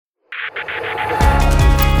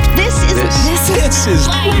This is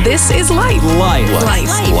life. This is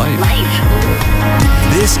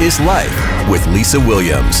Life with Lisa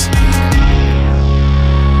Williams.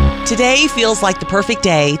 Today feels like the perfect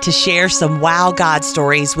day to share some wow God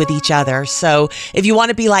stories with each other. So if you want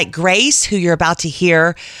to be like Grace, who you're about to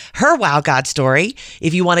hear her wow God story,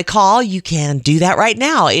 if you want to call, you can do that right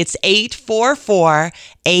now. It's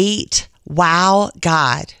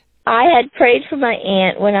 844-8-WOW-GOD. I had prayed for my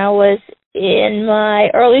aunt when I was in my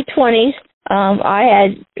early 20s. I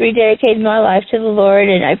had rededicated my life to the Lord,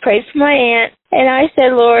 and I prayed for my aunt. And I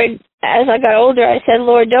said, Lord, as I got older, I said,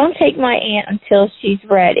 Lord, don't take my aunt until she's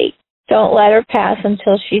ready. Don't let her pass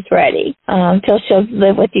until she's ready, until she'll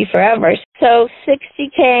live with you forever. So 60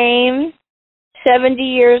 came, 70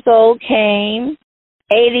 years old came,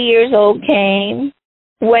 80 years old came.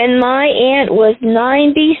 When my aunt was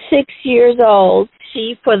 96 years old,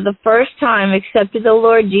 she, for the first time, accepted the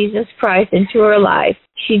Lord Jesus Christ into her life.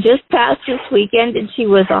 She just passed this weekend, and she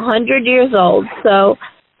was 100 years old. So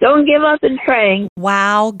don't give up in praying.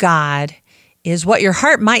 Wow God is what your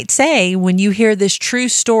heart might say when you hear this true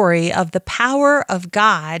story of the power of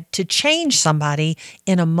God to change somebody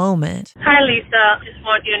in a moment. Hi, Lisa. Just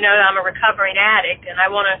want you to know that I'm a recovering addict, and I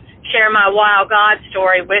want to share my wow God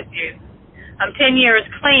story with you. I'm 10 years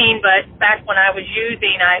clean, but back when I was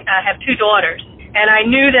using, I have two daughters, and I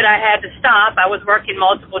knew that I had to stop. I was working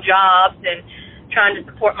multiple jobs and trying to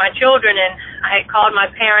support my children, and I had called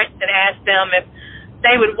my parents and asked them if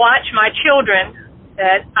they would watch my children,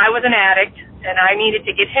 that I was an addict and I needed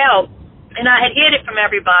to get help. And I had hid it from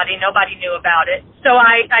everybody. Nobody knew about it. So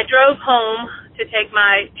I drove home to take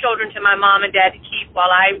my children to my mom and dad to keep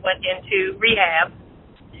while I went into rehab.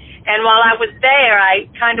 And while I was there,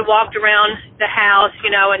 I kind of walked around the house,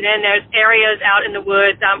 and then there's areas out in the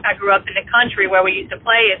woods. I grew up in the country where we used to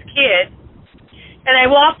play as kids. And I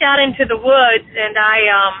walked out into the woods, and I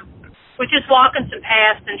was just walking some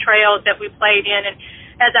paths and trails that we played in. And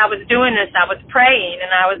as I was doing this, I was praying,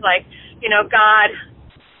 and I was like, God,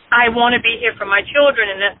 I want to be here for my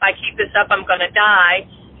children, and if I keep this up, I'm going to die.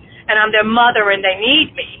 And I'm their mother, and they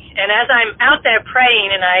need me. And as I'm out there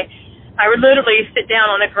praying, and I would literally sit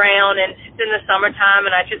down on the ground, and it's in the summertime,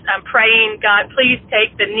 and I'm praying, God, please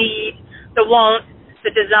take the need, the want,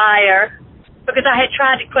 the desire, because I had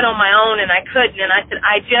tried to quit on my own, and I couldn't. And I said,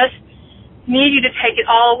 I just need you to take it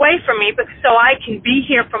all away from me so I can be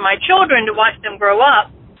here for my children to watch them grow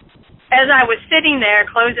up. As I was sitting there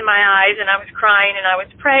closing my eyes and I was crying and I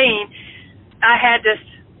was praying, I had this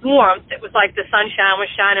warmth. It was like the sunshine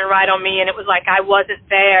was shining right on me, and it was like I wasn't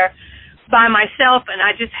there by myself, and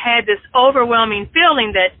I just had this overwhelming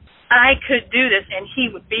feeling that I could do this and he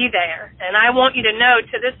would be there. And I want you to know,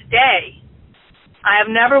 to this day, I have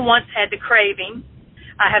never once had the craving.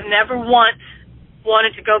 I have never once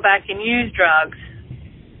wanted to go back and use drugs.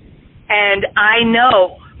 And I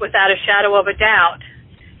know without a shadow of a doubt,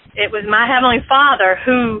 it was my Heavenly Father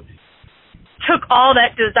who took all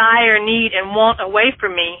that desire, need, and want away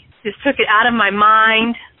from me, just took it out of my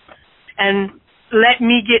mind and let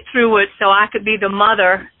me get through it so I could be the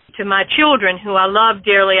mother to my children, who I love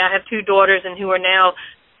dearly. I have two daughters and who are now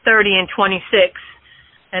 30 and 26,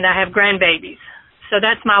 and I have grandbabies. So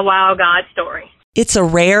that's my wow God story. It's a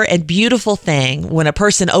rare and beautiful thing when a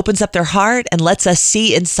person opens up their heart and lets us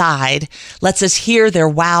see inside, lets us hear their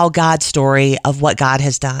wow God story of what God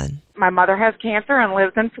has done. My mother has cancer and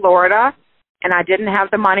lives in Florida, and I didn't have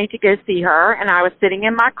the money to go see her, and I was sitting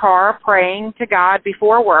in my car praying to God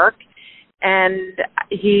before work, and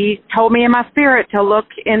he told me in my spirit to look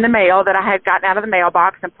in the mail that I had gotten out of the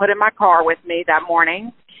mailbox and put in my car with me that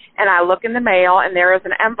morning. And I look in the mail, and there is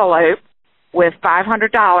an envelope with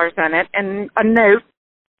 $500 in it and a note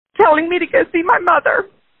telling me to go see my mother.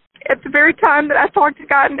 At the very time that I talked to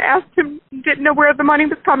God and asked him, didn't know where the money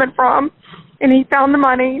was coming from, and he found the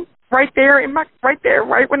money right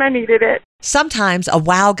when I needed it. Sometimes a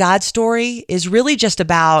wow God story is really just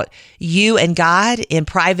about you and God in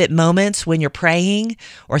private moments when you're praying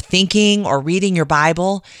or thinking or reading your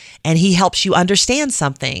Bible, and he helps you understand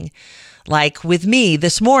something. Like with me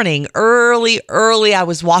this morning, early, I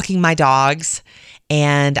was walking my dogs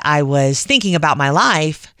and I was thinking about my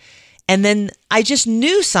life. And then I just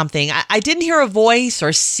knew something. I didn't hear a voice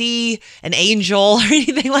or see an angel or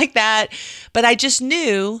anything like that, but I just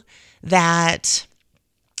knew that,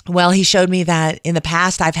 well, he showed me that in the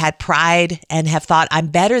past I've had pride and have thought I'm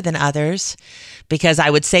better than others because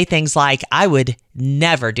I would say things like, I would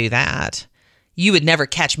never do that. You would never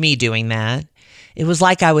catch me doing that. It was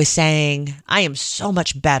like I was saying, I am so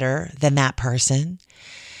much better than that person.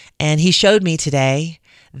 And he showed me today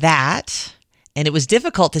that and it was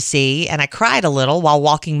difficult to see, and I cried a little while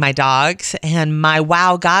walking my dogs. And my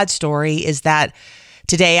wow God story is that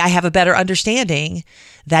today I have a better understanding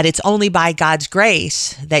that it's only by God's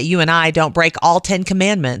grace that you and I don't break all 10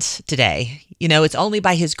 commandments today. It's only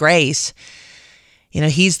by his grace.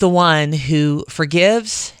 He's the one who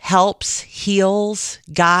forgives, helps, heals,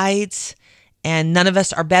 guides, and none of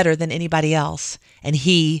us are better than anybody else. And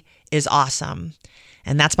he is awesome.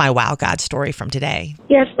 And that's my wow God story from today.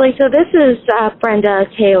 Yes, Lisa, this is Brenda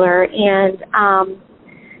Taylor. And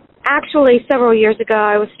actually, several years ago,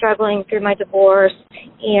 I was struggling through my divorce.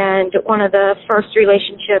 And one of the first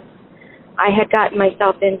relationships I had gotten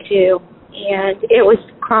myself into, and it was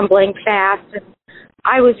crumbling fast. And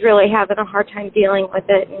I was really having a hard time dealing with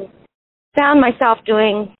it and found myself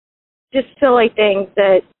doing just silly things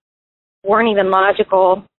that weren't even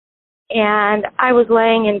logical. And I was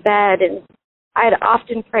laying in bed, and I had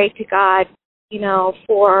often prayed to God,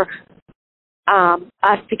 for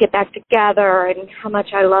us to get back together and how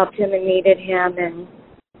much I loved him and needed him. And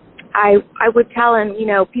I would tell him,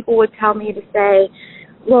 people would tell me to say,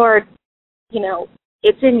 Lord,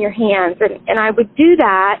 it's in your hands. And I would do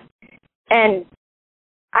that. And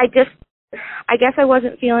I guess I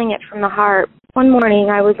wasn't feeling it from the heart. One morning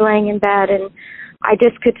I was laying in bed, and I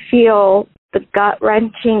just could feel the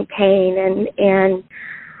gut-wrenching pain, and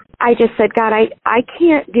I just said, God, I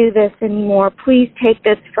can't do this anymore. Please take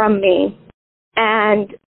this from me.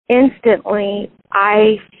 And instantly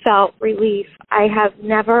I felt relief. I have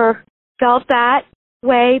never felt that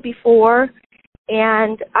way before,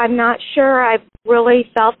 and I'm not sure I've really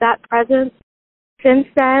felt that presence since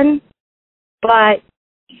then, but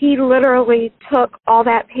he literally took all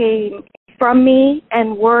that pain from me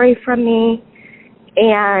and worry from me,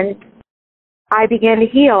 and I began to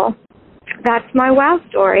heal. That's my wow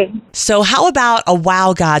story. So how about a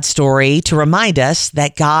wow God story to remind us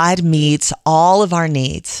that God meets all of our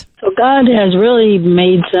needs? So God has really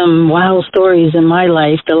made some wow stories in my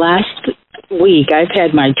life. The last week, I've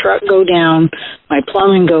had my truck go down, my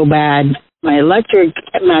plumbing go bad, my electric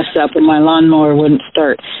messed up, and my lawnmower wouldn't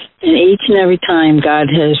start. And each and every time, God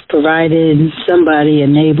has provided somebody, a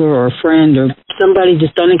neighbor or a friend or somebody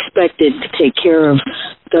just unexpected to take care of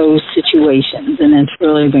those situations, and it's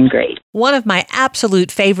really been great. One of my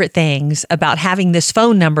absolute favorite things about having this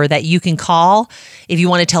phone number that you can call if you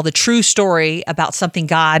want to tell the true story about something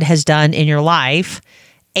God has done in your life,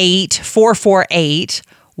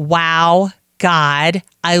 8448-WOW-GOD.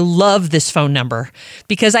 I love this phone number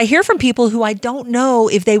because I hear from people who I don't know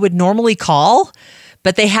if they would normally call,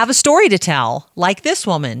 but they have a story to tell, like this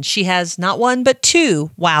woman. She has not one, but two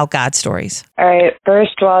wow God stories. All right.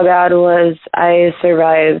 First wow God was I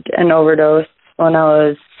survived an overdose when I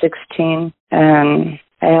was 16, and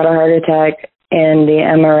I had a heart attack in the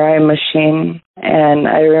MRI machine, and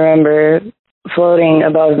I remember floating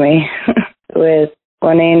above me with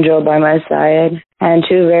one angel by my side and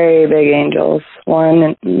two very big angels.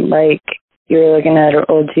 One, like you were looking at an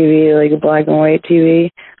old TV, like a black and white TV.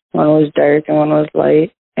 One was dark and one was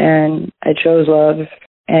light, and I chose love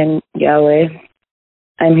and Yahweh.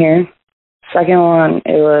 I'm here. Second one,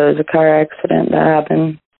 it was a car accident that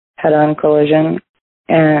happened, head-on collision,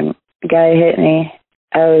 and a guy hit me.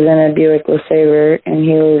 I was in a Buick LeSabre, and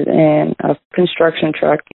he was in a construction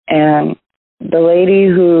truck, and the lady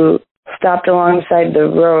who stopped alongside the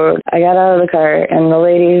road, I got out of the car, and the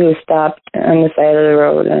lady who stopped on the side of the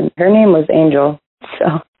road, and her name was Angel.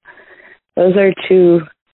 So those are two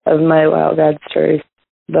of my wow God stories,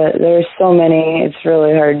 but there's so many, it's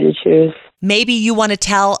really hard to choose. Maybe you want to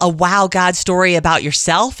tell a wow God story about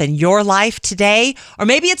yourself and your life today, or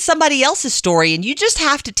maybe it's somebody else's story and you just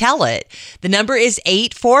have to tell it. The number is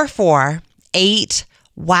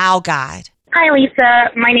 844-8-WOW-GOD. Hi, Lisa.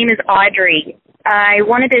 My name is Audrey. I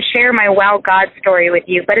wanted to share my wow God story with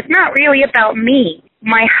you, but it's not really about me.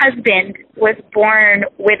 My husband was born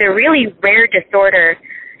with a really rare disorder,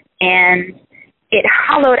 and it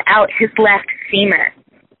hollowed out his left femur.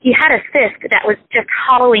 He had a cyst that was just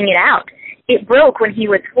hollowing it out. It broke when he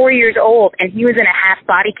was 4 years old, and he was in a half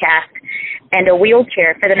body cast and a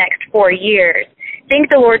wheelchair for the next 4 years. Thank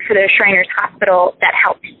the Lord for the Shriners Hospital that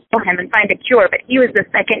helped heal him and find a cure, but he was the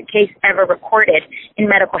second case ever recorded in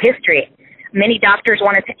medical history. Many doctors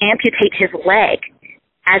wanted to amputate his leg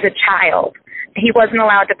as a child. He wasn't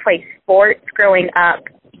allowed to play sports growing up.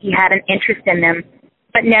 He had an interest in them,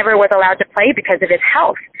 but never was allowed to play because of his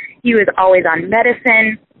health. He was always on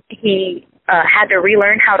medicine. He had to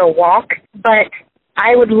relearn how to walk. But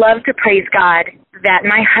I would love to praise God that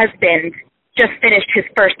my husband just finished his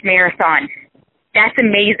first marathon. That's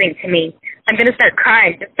amazing to me. I'm going to start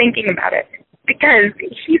crying just thinking about it because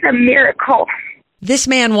he's a miracle. This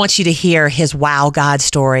man wants you to hear his wow God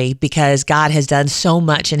story because God has done so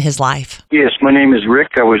much in his life. Yes, my name is Rick.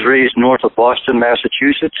 I was raised north of Boston,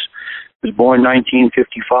 Massachusetts. I was born in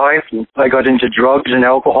 1955. And I got into drugs and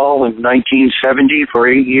alcohol in 1970 for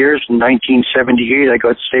 8 years. In 1978, I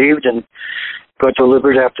got saved and got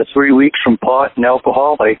delivered after 3 weeks from pot and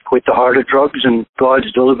alcohol. I quit the harder drugs, and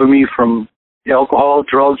God's delivered me from alcohol,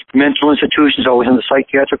 drugs, mental institutions. I was in the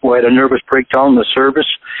psychiatric where I had a nervous breakdown in the service.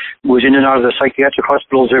 Was in and out of the psychiatric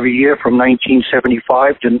hospitals every year from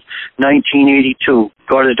 1975 to 1982.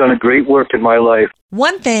 God has done a great work in my life.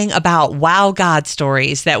 One thing about Wow God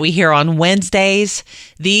stories that we hear on Wednesdays,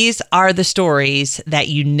 these are the stories that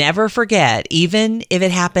you never forget, even if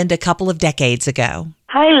it happened a couple of decades ago.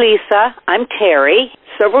 Hi, Lisa. I'm Terry.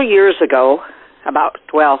 Several years ago,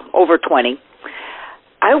 over 20,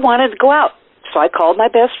 I wanted to go out. So I called my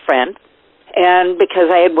best friend, and because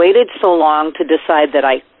I had waited so long to decide that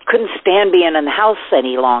I couldn't stand being in the house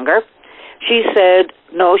any longer, she said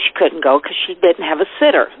no, she couldn't go because she didn't have a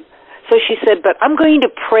sitter. So she said, but I'm going to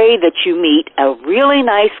pray that you meet a really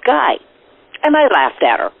nice guy. And I laughed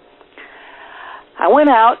at her. I went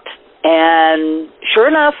out, and sure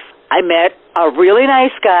enough, I met a really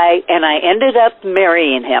nice guy, and I ended up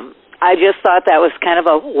marrying him. I just thought that was kind of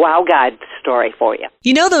a wow God story for you.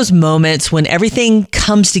 You know those moments when everything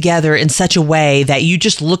comes together in such a way that you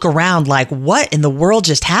just look around like, what in the world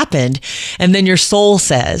just happened? And then your soul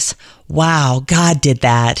says, wow, God did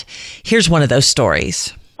that. Here's one of those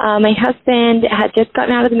stories. My husband had just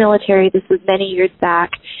gotten out of the military. This was many years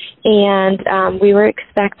back. And we were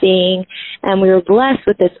expecting, and we were blessed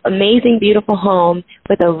with this amazing, beautiful home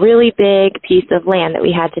with a really big piece of land that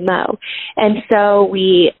we had to mow. And so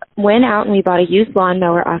we went out and we bought a used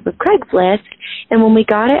lawnmower off of Craigslist. And when we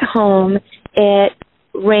got it home, it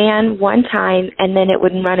ran one time and then it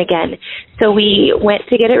wouldn't run again. So we went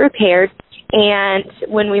to get it repaired. And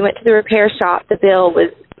when we went to the repair shop, the bill was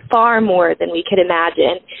far more than we could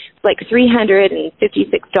imagine, like $356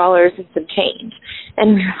 and some change.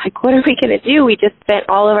 And we were like, what are we going to do? We just spent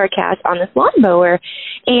all of our cash on this lawnmower.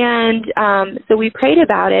 And so we prayed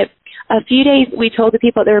about it. A few days, we told the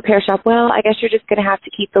people at the repair shop, well, I guess you're just going to have to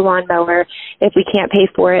keep the lawnmower. If we can't pay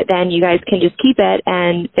for it, then you guys can just keep it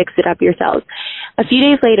and fix it up yourselves. A few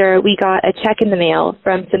days later, we got a check in the mail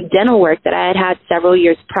from some dental work that I had had several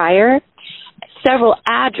years prior. Several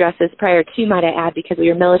addresses prior to, might I add, because we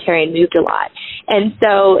were military and moved a lot. And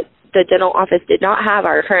so the dental office did not have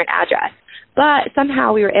our current address. But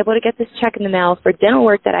somehow we were able to get this check in the mail for dental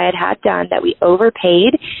work that I had had done that we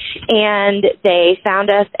overpaid. And they found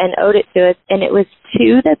us and owed it to us. And it was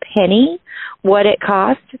to the penny what it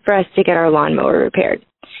cost for us to get our lawnmower repaired.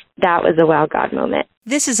 That was a wow God moment.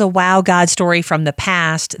 This is a wow God story from the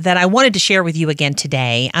past that I wanted to share with you again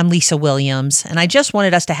today. I'm Lisa Williams, and I just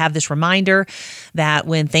wanted us to have this reminder that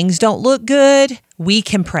when things don't look good, we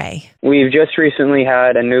can pray. We've just recently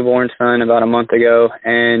had a newborn son about a month ago,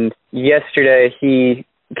 and yesterday he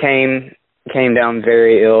came down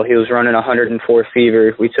very ill. He was running 104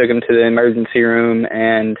 fever. We took him to the emergency room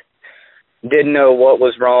and didn't know what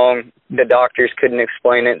was wrong. The doctors couldn't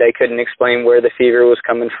explain it. They couldn't explain where the fever was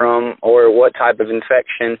coming from or what type of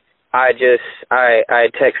infection. I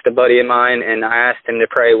texted a buddy of mine and I asked him to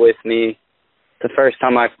pray with me. The first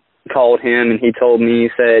time I called him and he told me, he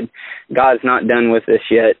said, God's not done with this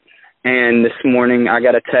yet. And this morning I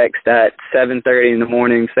got a text at 7:30 in the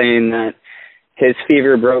morning saying that his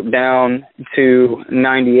fever broke down to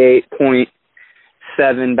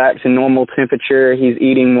 98.7, back to normal temperature. He's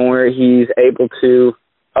eating more. He's able to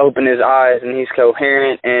open his eyes and he's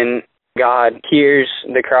coherent, and God hears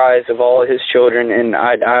the cries of all his children, and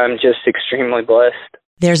I'm just extremely blessed.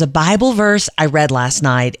 There's a Bible verse I read last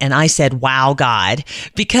night and I said, wow, God,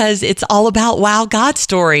 because it's all about wow, God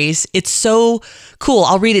stories. It's so cool.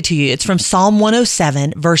 I'll read it to you. It's from Psalm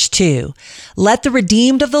 107, verse 2. Let the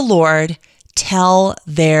redeemed of the Lord tell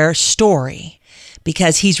their story,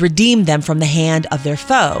 because he's redeemed them from the hand of their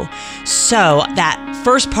foe. So that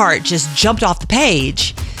first part just jumped off the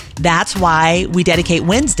page. That's why we dedicate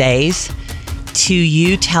Wednesdays to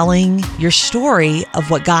you telling your story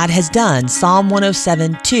of what God has done. Psalm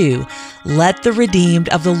 107:2. Let the redeemed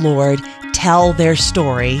of the Lord tell their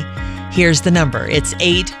story. Here's the number. It's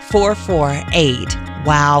 8448.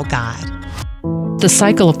 Wow, God. The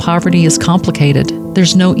cycle of poverty is complicated.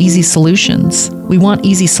 There's no easy solutions. We want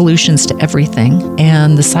easy solutions to everything.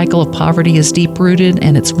 And the cycle of poverty is deep-rooted,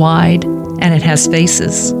 and it's wide, and it has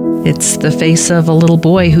faces. It's the face of a little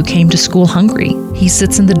boy who came to school hungry. He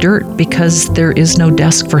sits in the dirt because there is no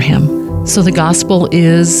desk for him. So the gospel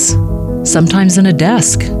is sometimes in a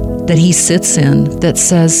desk, that he sits in that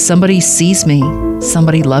says, somebody sees me,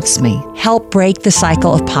 somebody loves me. Help break the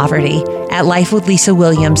cycle of poverty. At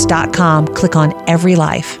lifewithlisawilliams.com, click on Every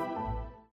Life.